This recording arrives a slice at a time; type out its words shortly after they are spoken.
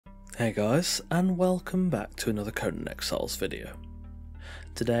Hey guys, and welcome back to another Conan Exiles video.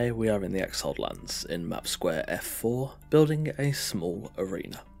 Today we are in the Exiled Lands in map square F4, building a small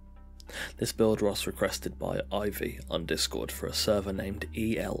arena. This build was requested by Ivy on Discord for a server named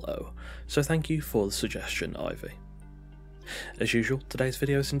ELO, so thank you for the suggestion, Ivy. As usual, today's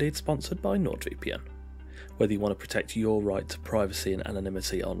video is indeed sponsored by NordVPN. Whether you want to protect your right to privacy and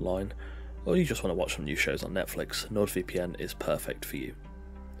anonymity online, or you just want to watch some new shows on Netflix, NordVPN is perfect for you.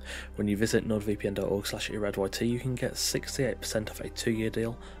 When you visit nordvpn.org/iradYT, you can get 68% of a 2-year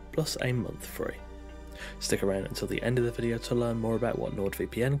deal plus a month free. Stick around until the end of the video to learn more about what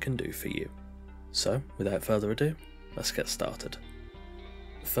NordVPN can do for you. So, without further ado, let's get started.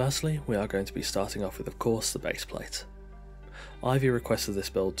 Firstly, we are going to be starting off with, of course, the base plate. Ivy requested this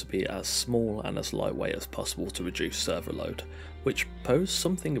build to be as small and as lightweight as possible to reduce server load, which posed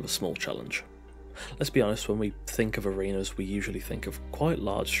something of a small challenge. Let's be honest, when we think of arenas we usually think of quite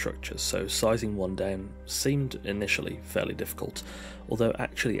large structures, so sizing one down seemed initially fairly difficult, although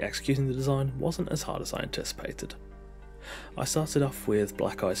actually executing the design wasn't as hard as I anticipated. I started off with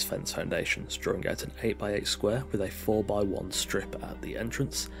black ice fence foundations, drawing out an 8x8 square with a 4x1 strip at the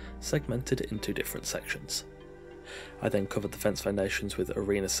entrance, segmented into different sections. I then covered the fence foundations with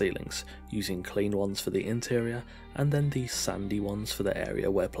arena ceilings, using clean ones for the interior and then the sandy ones for the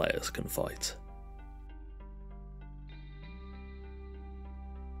area where players can fight.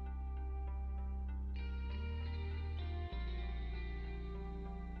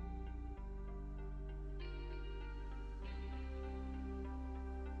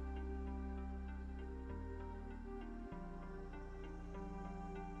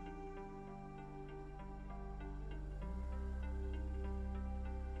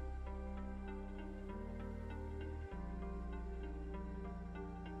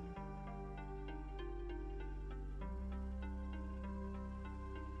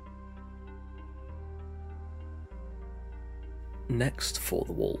 Next, for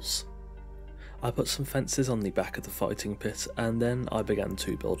the walls. I put some fences on the back of the fighting pit, and then I began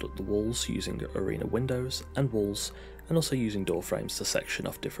to build up the walls using arena windows and walls, and also using door frames to section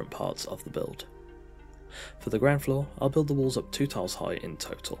off different parts of the build. For the ground floor, I'll build the walls up 2 tiles high in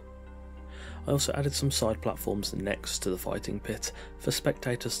total. I also added some side platforms next to the fighting pit for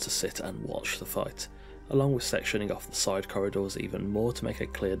spectators to sit and watch the fight, along with sectioning off the side corridors even more to make a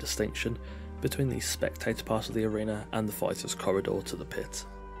clear distinction between the spectator part of the arena and the fighter's corridor to the pit.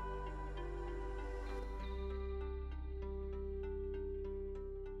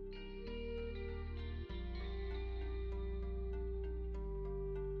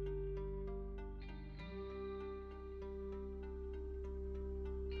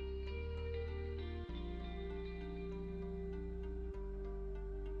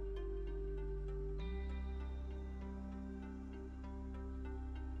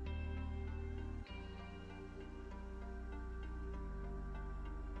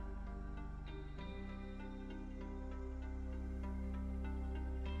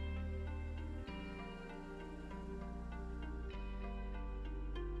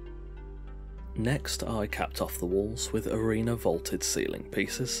 Next, I capped off the walls with arena vaulted ceiling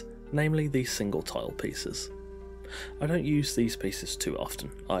pieces, namely the single tile pieces. I don't use these pieces too often,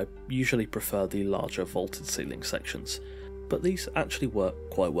 I usually prefer the larger vaulted ceiling sections, but these actually work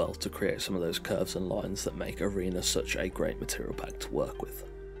quite well to create some of those curves and lines that make arena such a great material pack to work with.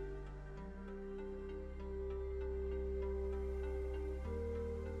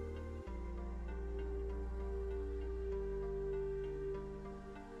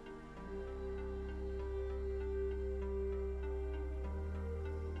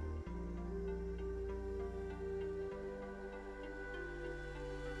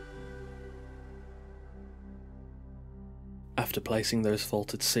 After placing those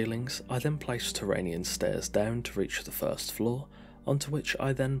vaulted ceilings, I then placed terranean stairs down to reach the first floor, onto which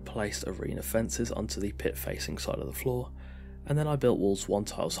I then placed arena fences onto the pit facing side of the floor, and then I built walls 1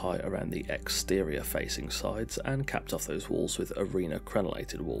 tiles high around the exterior facing sides and capped off those walls with arena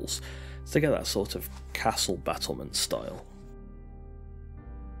crenellated walls to get that sort of castle battlement style.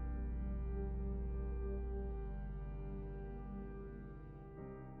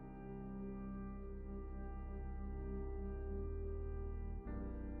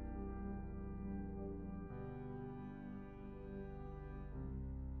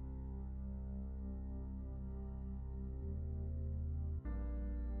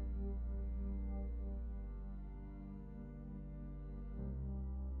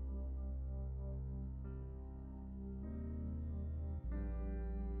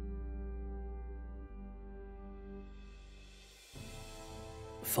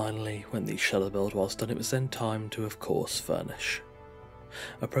 Finally, when the shutter build was done, it was then time to, of course, furnish.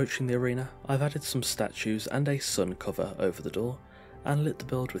 Approaching the arena, I've added some statues and a sun cover over the door, and lit the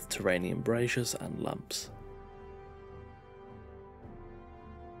build with terranium braziers and lamps.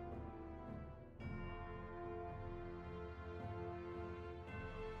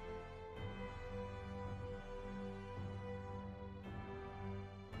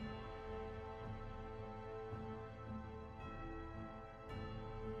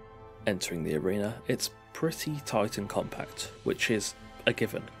 Entering the arena, it's pretty tight and compact, which is a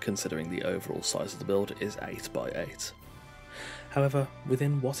given considering the overall size of the build is 8x8. However,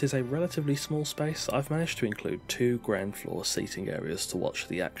 within what is a relatively small space, I've managed to include 2 ground floor seating areas to watch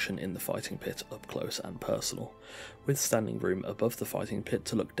the action in the fighting pit up close and personal, with standing room above the fighting pit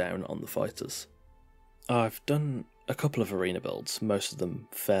to look down on the fighters. I've done a couple of arena builds, most of them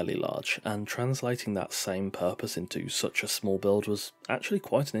fairly large, and translating that same purpose into such a small build was actually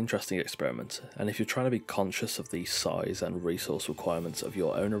quite an interesting experiment, and if you're trying to be conscious of the size and resource requirements of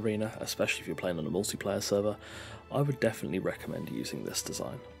your own arena, especially if you're playing on a multiplayer server, I would definitely recommend using this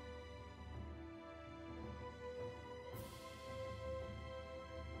design.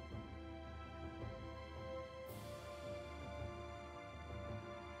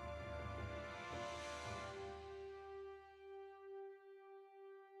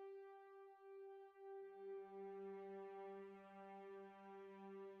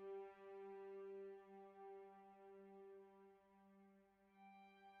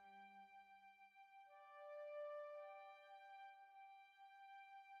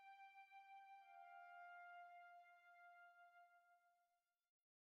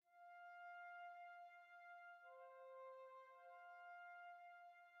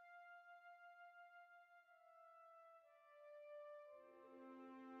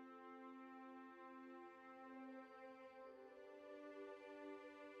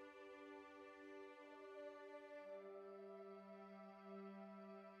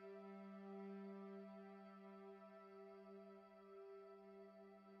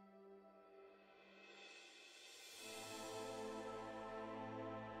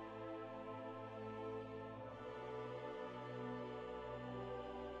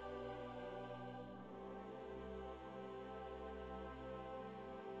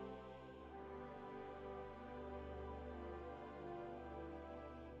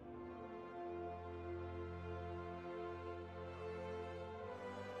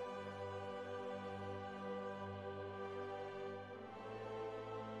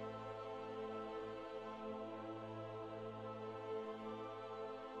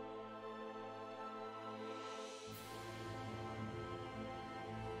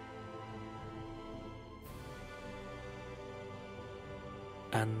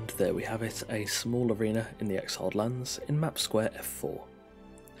 And there we have it, a small arena in the Exiled Lands in Map Square F4.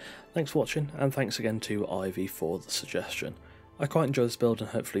 Thanks for watching, and thanks again to Ivy for the suggestion. I quite enjoy this build, and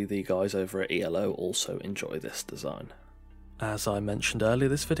hopefully the guys over at ELO also enjoy this design. As I mentioned earlier,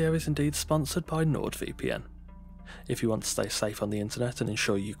 this video is indeed sponsored by NordVPN. If you want to stay safe on the internet and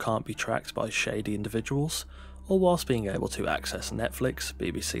ensure you can't be tracked by shady individuals, or whilst being able to access Netflix,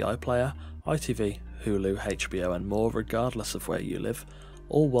 BBC iPlayer, ITV, Hulu, HBO and more regardless of where you live,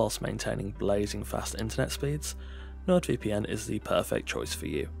 all whilst maintaining blazing fast internet speeds, NordVPN is the perfect choice for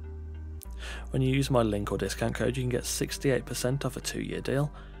you. When you use my link or discount code, you can get 68% off a 2-year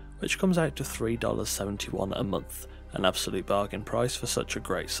deal, which comes out to $3.71 a month, an absolute bargain price for such a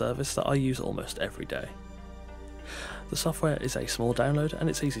great service that I use almost every day. The software is a small download and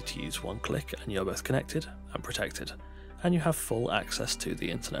it's easy to use. One click and you're both connected and protected, and you have full access to the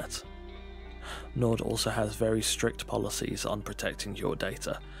internet. Nord also has very strict policies on protecting your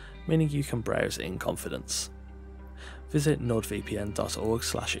data, meaning you can browse in confidence. Visit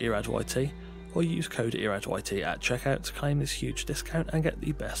nordvpn.org/eradyt or use code eradyt at checkout to claim this huge discount and get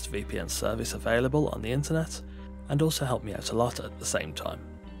the best VPN service available on the internet, and also help me out a lot at the same time.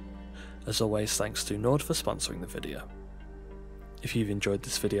 As always, thanks to Nord for sponsoring the video. If you've enjoyed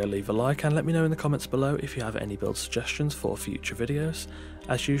this video, leave a like and let me know in the comments below if you have any build suggestions for future videos.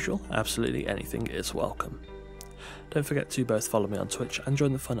 As usual, absolutely anything is welcome. Don't forget to both follow me on Twitch and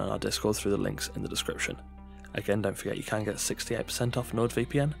join the fun on our Discord through the links in the description. Again, don't forget you can get 68% off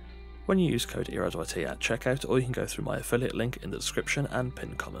NordVPN when you use code eradyt at checkout, or you can go through my affiliate link in the description and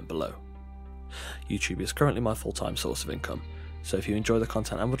pinned comment below. YouTube is currently my full-time source of income, so if you enjoy the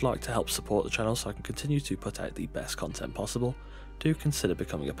content and would like to help support the channel so I can continue to put out the best content possible, do consider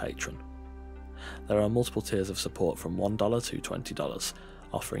becoming a patron. There are multiple tiers of support from $1 to $20,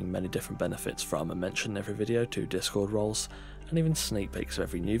 offering many different benefits from a mention in every video to Discord roles, and even sneak peeks of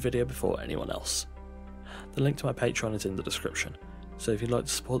every new video before anyone else. The link to my Patreon is in the description, so if you'd like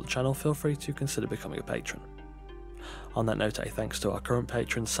to support the channel, feel free to consider becoming a patron. On that note, a thanks to our current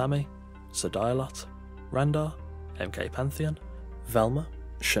patrons Sammy, Sir Dialot, Randar, MK Pantheon, Velma,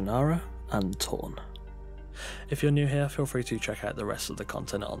 Shannara, and Torn. If you're new here, feel free to check out the rest of the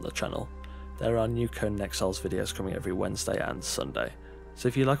content on the channel. There are new Conan Exiles videos coming every Wednesday and Sunday, so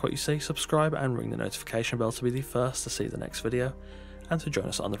if you like what you see, subscribe and ring the notification bell to be the first to see the next video, and to join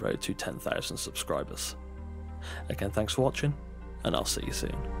us on the road to 10,000 subscribers. Again, thanks for watching, and I'll see you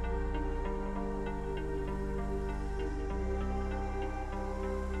soon.